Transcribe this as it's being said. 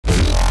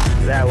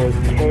That was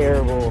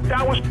terrible.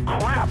 That was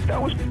crap.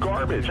 That was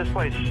garbage. This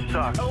place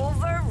sucks.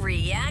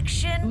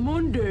 Overreaction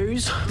Monday.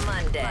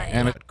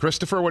 And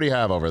Christopher, what do you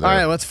have over there? All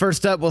right, let's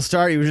first up, we'll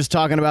start. You were just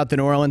talking about the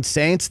New Orleans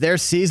Saints. Their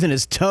season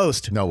is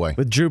toast. No way.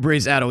 With Drew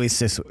Brees out at least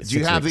 6 weeks. Do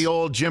you have the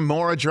old Jim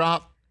Mora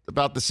drop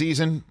about the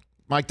season?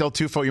 Mike Del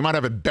Tufo, you might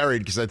have it buried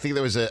because I think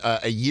there was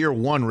a year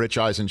one Rich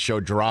Eisen show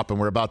drop, and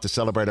we're about to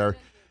celebrate our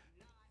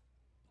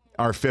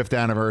 5th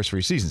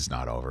anniversary. Season's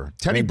not over.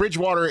 Teddy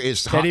Bridgewater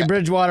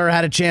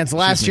had a chance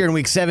last year in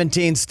Week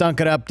 17, stunk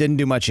it up, didn't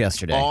do much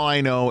yesterday. All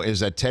I know is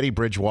that Teddy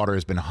Bridgewater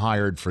has been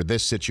hired for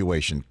this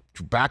situation.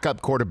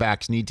 Backup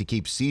quarterbacks need to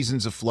keep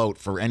seasons afloat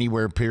for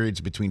anywhere periods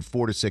between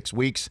 4 to 6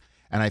 weeks,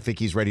 and I think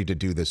he's ready to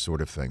do this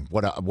sort of thing.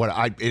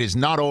 It is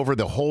not over.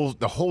 The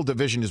whole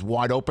division is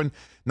wide open.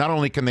 Not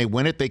only can they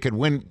win it, they could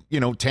win.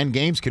 10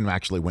 games can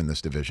actually win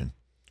this division.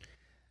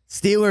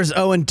 Steelers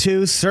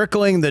 0-2,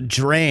 circling the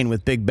drain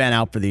with Big Ben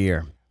out for the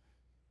year.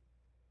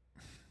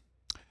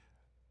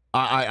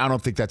 I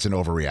don't think that's an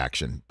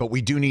overreaction, but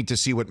we do need to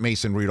see what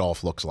Mason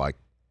Rudolph looks like.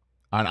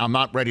 I'm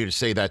not ready to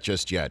say that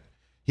just yet.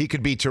 He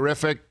could be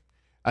terrific.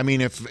 I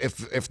mean,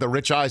 if the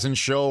Rich Eisen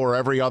show or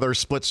every other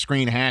split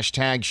screen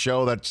hashtag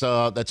show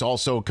that's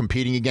also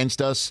competing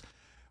against us,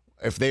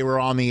 if they were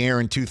on the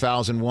air in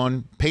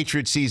 2001,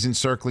 Patriot season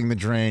circling the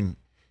drain.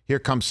 Here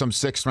comes some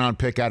 6th round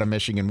pick out of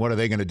Michigan. What are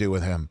they going to do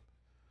with him?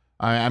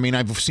 I mean,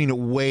 I've seen it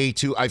way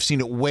too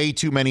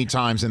many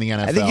times in the NFL.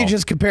 I think you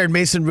just compared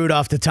Mason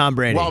Rudolph to Tom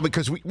Brady. Well,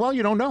 because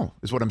you don't know,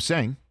 is what I'm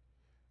saying.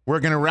 We're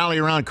going to rally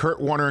around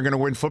Kurt Warner and going to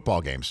win football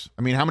games.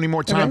 I mean, how many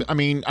more times? Okay. I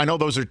mean, I know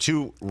those are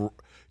two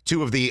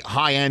of the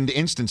high-end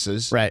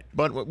instances. Right.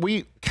 But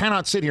we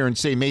cannot sit here and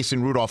say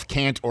Mason Rudolph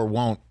can't or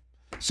won't.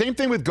 Same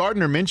thing with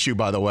Gardner Minshew,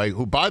 by the way,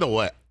 who,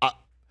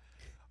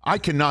 I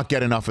cannot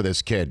get enough of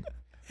this kid.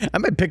 I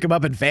might pick him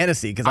up in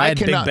fantasy because I had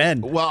Big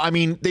Ben. Well, I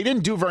mean, they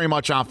didn't do very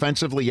much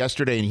offensively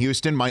yesterday in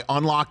Houston. My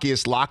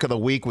unlockiest lock of the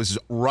week was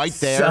right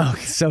there.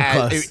 So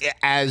close.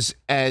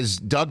 As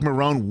Doug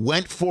Marrone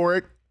went for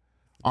it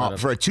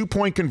for a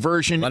 2-point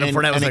conversion. Leonard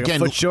Fournette was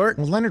again, a foot short.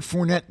 Leonard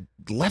Fournette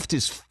left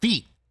his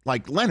feet.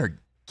 Like, Leonard,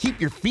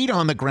 keep your feet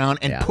on the ground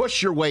and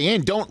push your way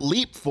in. Don't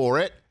leap for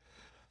it.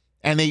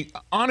 And they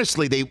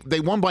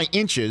won by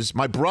inches.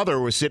 My brother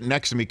was sitting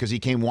next to me because he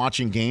came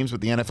watching games with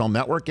the NFL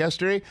Network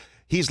yesterday.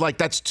 He's like,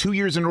 that's 2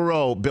 years in a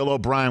row Bill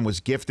O'Brien was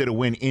gifted a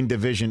win in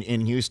division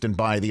in Houston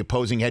by the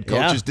opposing head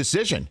coach's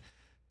decision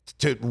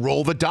to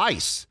roll the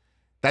dice.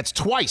 That's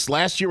twice.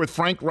 Last year with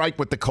Frank Reich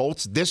with the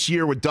Colts. This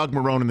year with Doug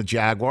Marrone and the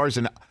Jaguars.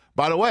 And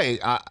by the way,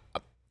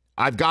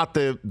 I've got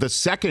the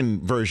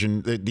second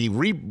version, the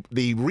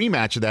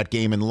rematch of that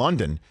game in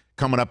London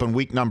coming up in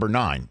week number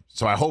 9.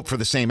 So I hope for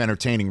the same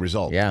entertaining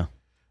result. Yeah.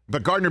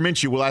 But Gardner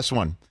Minshew, last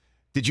one.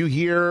 Did you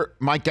hear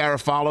Mike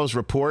Garafalo's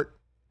report?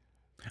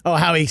 Oh,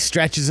 how he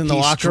stretches in the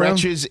locker room? He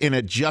stretches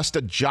in just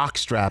a jock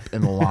strap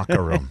in the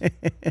locker room.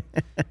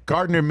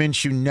 Gardner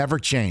Minshew never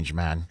changed,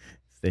 man.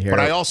 But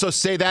I also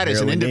say that as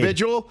an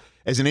individual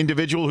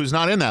who's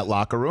not in that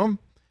locker room.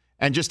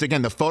 And just,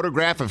 again, the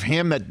photograph of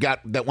him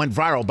that went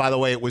viral, by the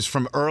way, it was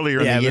from earlier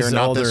in the year,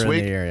 not this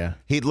week.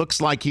 He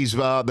looks like he's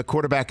the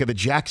quarterback of the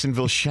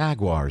Jacksonville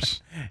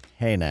Jaguars.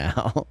 Hey,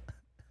 now.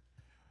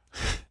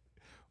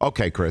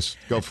 Okay, Chris,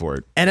 go for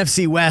it.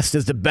 NFC West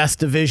is the best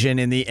division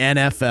in the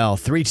NFL.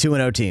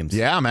 3-2-0 teams.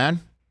 Yeah, man.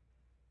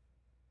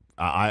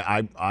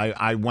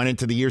 I went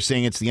into the year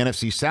saying it's the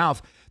NFC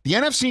South. The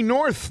NFC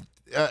North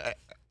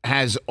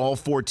has all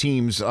 4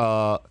 teams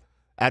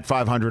at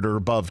 500 or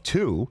above,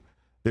 too.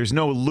 There's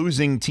no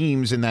losing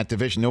teams in that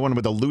division. No one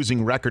with a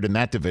losing record in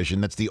that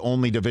division. That's the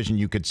only division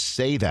you could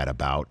say that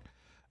about.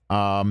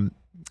 The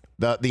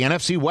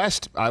NFC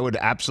West, I would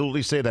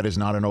absolutely say that is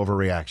not an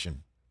overreaction.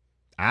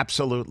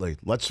 Absolutely.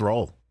 Let's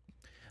roll.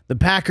 The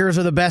Packers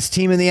are the best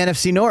team in the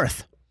NFC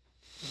North.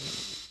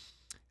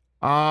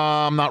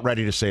 I'm not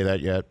ready to say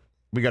that yet.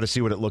 We got to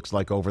see what it looks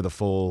like over the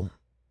full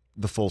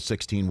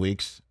 16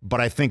 weeks.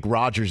 But I think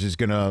Rodgers is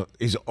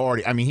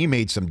already, I mean, he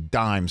made some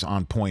dimes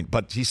on point,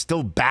 but he's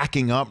still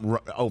backing up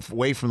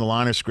away from the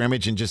line of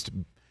scrimmage and just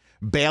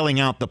bailing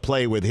out the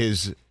play with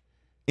his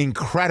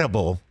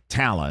incredible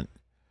talent.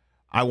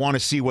 I want to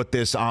see what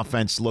this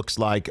offense looks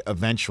like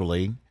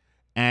eventually.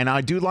 And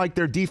I do like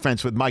their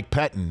defense with Mike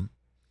Pettin.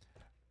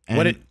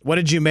 And what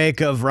did you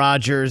make of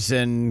Rodgers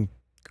and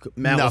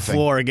Matt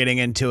LaFleur getting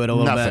into it a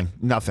little bit?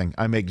 Nothing.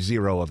 I make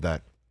 0 of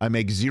that. I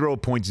make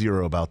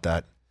 0.0 about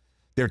that.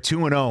 They're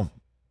 2-0.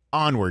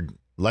 Onward.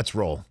 Let's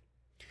roll.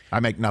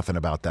 I make nothing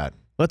about that.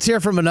 Let's hear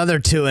from another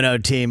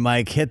 2-0 team,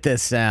 Mike. Hit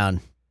this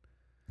sound.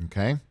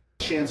 Okay.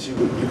 Chance you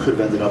could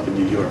have ended up in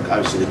New York.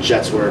 Obviously, the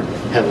Jets were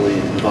heavily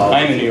involved.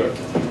 I'm in New York.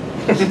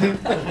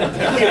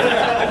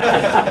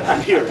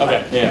 Here.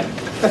 Okay, yeah.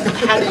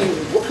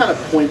 What kind of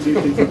point do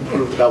you think you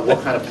proved about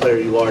what kind of player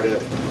you are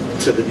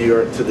to the New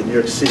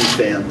York City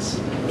fans,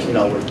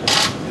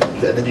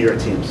 the New York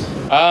teams?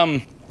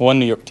 One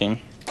New York team.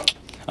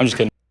 I'm just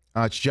kidding.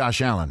 It's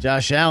Josh Allen.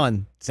 Josh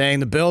Allen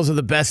saying the Bills are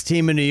the best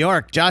team in New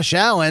York. Josh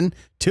Allen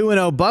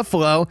 2-0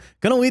 Buffalo,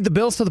 going to lead the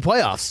Bills to the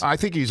playoffs. I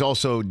think he's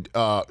also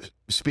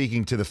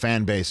speaking to the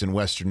fan base in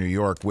Western New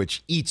York,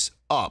 which eats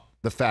up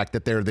the fact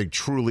that they're the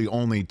truly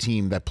only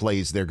team that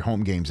plays their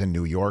home games in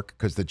New York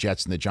because the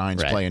Jets and the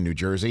Giants play in New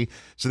Jersey.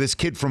 So this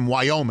kid from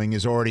Wyoming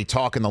is already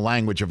talking the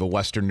language of a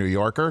Western New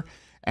Yorker,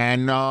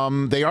 and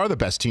they are the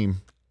best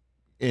team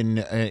in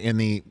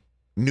the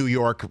New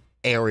York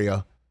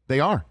area. They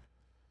are.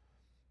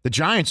 The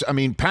Giants, I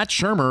mean, Pat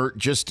Shurmur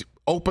just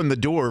opened the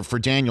door for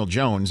Daniel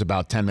Jones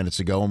about 10 minutes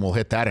ago, and we'll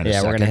hit that in a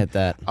second. Yeah, we're going to hit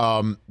that.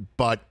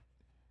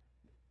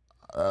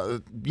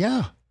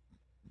 Yeah,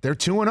 they're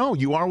 2-0.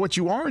 You are what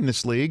you are in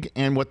this league,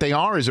 and what they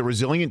are is a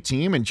resilient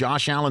team, and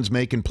Josh Allen's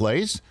making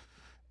plays.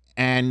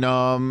 And,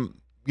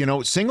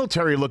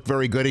 Singletary looked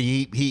very good.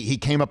 He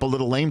came up a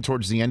little lame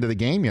towards the end of the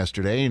game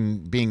yesterday,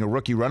 and being a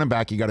rookie running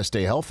back, you got to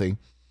stay healthy.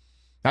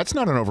 That's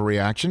not an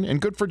overreaction,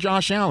 and good for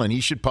Josh Allen. He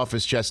should puff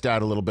his chest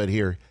out a little bit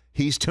here.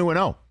 He's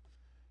 2-0.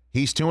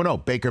 He's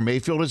 2-0. Baker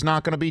Mayfield is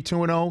not going to be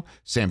 2-0.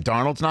 Sam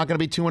Darnold's not going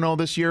to be 2-0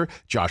 this year.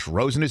 Josh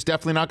Rosen is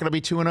definitely not going to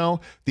be 2-0.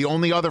 The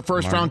only other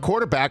first-round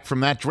quarterback from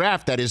that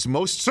draft that is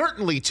most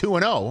certainly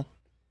 2-0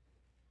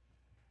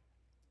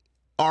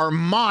 are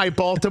my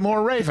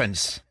Baltimore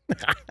Ravens.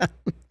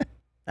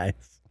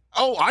 Nice.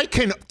 Oh, I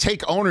can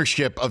take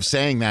ownership of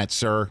saying that,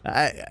 sir.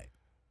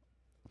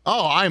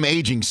 I'm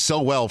aging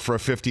so well for a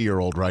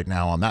 50-year-old right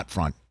now on that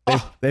front.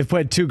 They've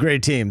played two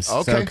great teams,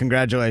 so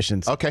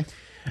congratulations. Okay.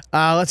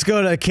 Let's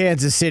go to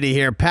Kansas City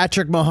here.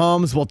 Patrick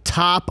Mahomes will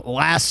top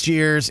last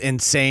year's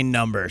insane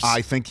numbers.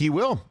 I think he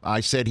will. I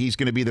said he's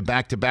going to be the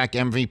back-to-back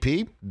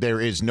MVP. There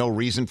is no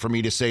reason for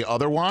me to say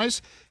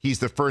otherwise. He's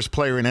the first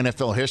player in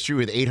NFL history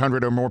with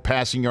 800 or more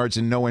passing yards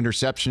and no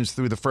interceptions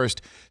through the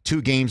first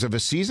 2 games of a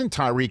season.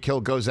 Tyreek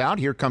Hill goes out.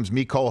 Here comes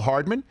Mecole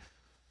Hardman.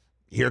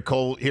 Here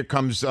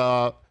comes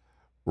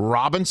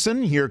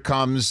Robinson. Here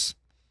comes,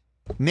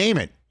 name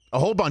it, a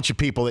whole bunch of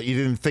people that you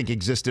didn't think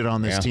existed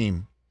on this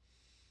team.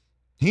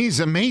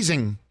 He's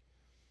amazing.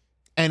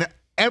 And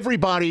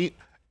everybody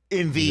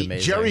in the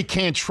Jerry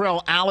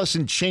Cantrell Alice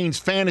in Chains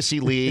Fantasy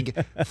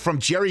League, from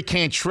Jerry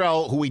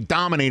Cantrell, who we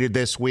dominated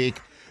this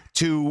week,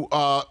 to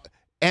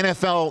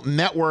NFL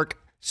Network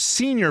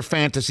senior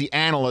fantasy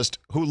analyst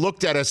who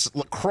looked at us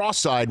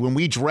cross-eyed when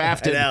we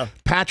drafted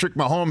Patrick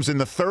Mahomes in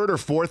the 3rd or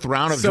 4th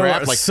round of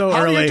draft. Like,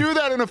 how do you do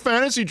that in a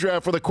fantasy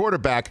draft for the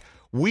quarterback?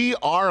 We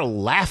are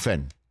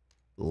laughing.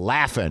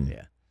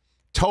 Yeah.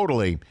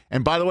 Totally.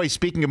 And by the way,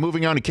 speaking of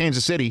moving on to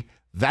Kansas City,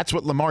 that's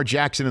what Lamar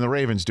Jackson and the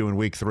Ravens do in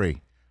week 3.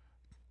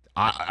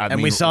 I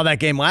mean, we saw that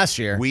game last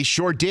year. We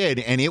sure did,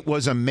 and it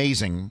was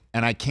amazing,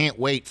 and I can't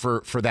wait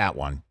for that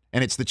one.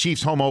 And it's the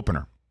Chiefs' home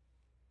opener.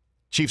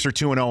 Chiefs are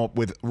 2-0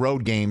 with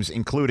road games,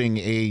 including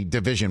a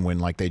division win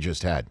like they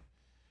just had.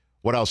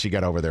 What else you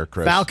got over there,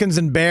 Chris? Falcons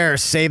and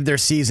Bears saved their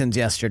seasons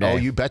yesterday. Oh,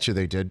 you betcha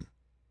they did.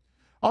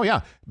 Oh,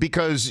 yeah,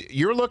 because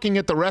you're looking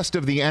at the rest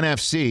of the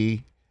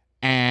NFC,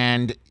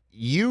 and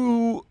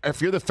you,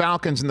 if you're the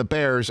Falcons and the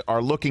Bears,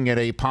 are looking at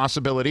a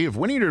possibility of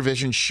winning your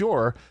division,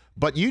 sure,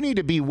 but you need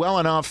to be well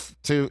enough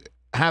to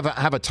have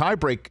a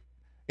tiebreak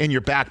in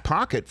your back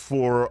pocket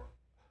for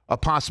a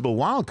possible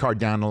wild card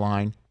down the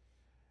line.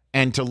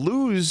 And to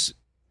lose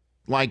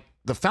like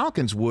the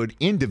Falcons would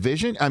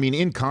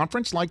in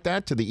conference like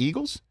that to the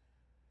Eagles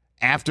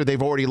after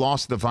they've already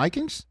lost the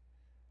Vikings,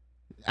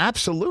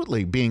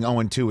 absolutely being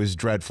 0-2 is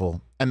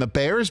dreadful. And the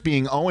Bears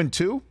being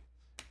 0-2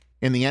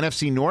 in the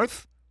NFC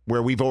North,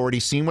 where we've already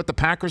seen what the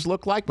Packers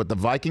look like, what the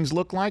Vikings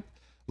look like.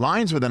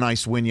 Lions with a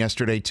nice win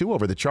yesterday, too,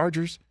 over the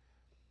Chargers.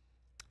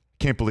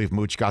 Can't believe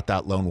Mooch got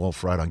that lone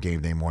wolf right on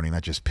game day morning.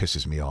 That just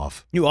pisses me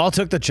off. You all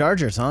took the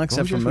Chargers, huh?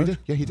 Except for Mooch?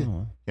 Yeah, he did.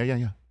 Oh.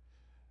 Yeah.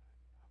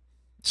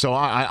 So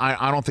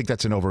I don't think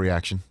that's an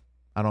overreaction.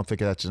 I don't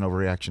think that's an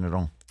overreaction at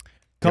all.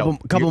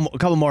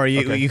 Couple more.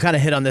 Okay. You kind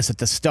of hit on this at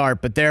the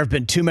start, but there have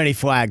been too many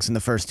flags in the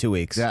first 2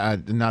 weeks. Yeah,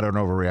 not an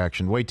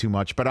overreaction. Way too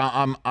much. But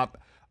I'm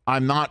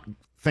not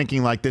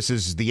thinking like this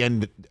is the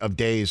end of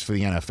days for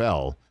the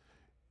NFL.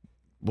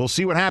 We'll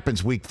see what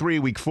happens week 3,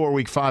 week 4,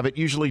 week 5. It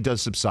usually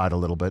does subside a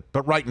little bit.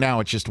 But right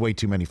now, it's just way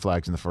too many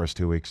flags in the first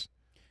 2 weeks.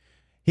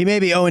 He may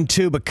be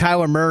 0-2, but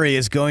Kyler Murray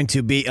is going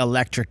to be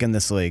electric in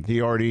this league.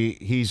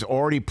 He's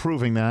already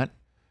proving that.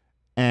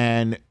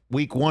 And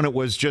week 1, it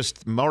was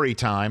just Murray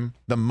time,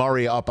 the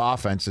Murray up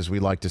offense, as we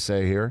like to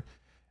say here.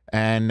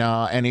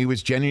 And he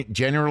was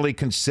generally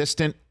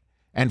consistent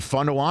and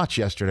fun to watch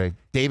yesterday.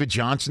 David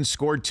Johnson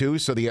scored 2,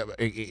 so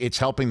it's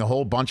helping the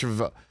whole bunch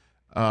of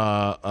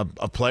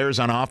players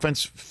on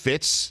offense.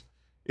 Fitz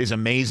is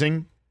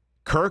amazing.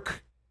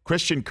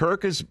 Christian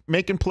Kirk is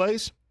making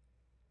plays.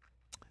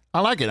 I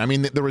like it. I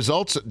mean, the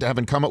results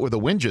haven't come up with a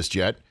win just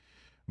yet,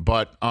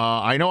 but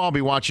I know I'll be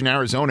watching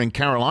Arizona and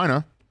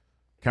Carolina.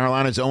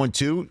 Carolina's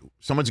 0-2.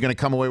 Someone's going to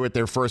come away with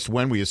their first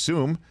win, we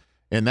assume,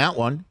 in that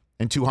one.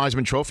 And 2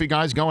 Heisman Trophy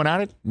guys going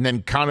at it. And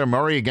then Kyler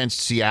Murray against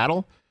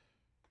Seattle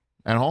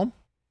at home.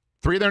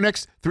 3 of their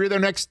next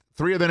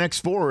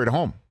 4 are at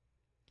home.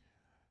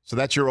 So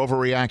that's your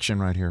overreaction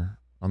right here.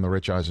 on The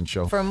Rich Eisen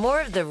Show. For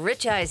more of The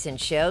Rich Eisen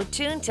Show,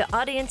 tune to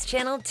Audience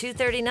Channel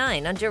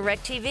 239 on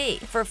DirecTV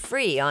for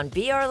free on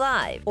BR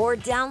Live or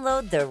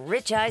download The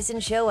Rich Eisen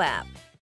Show app.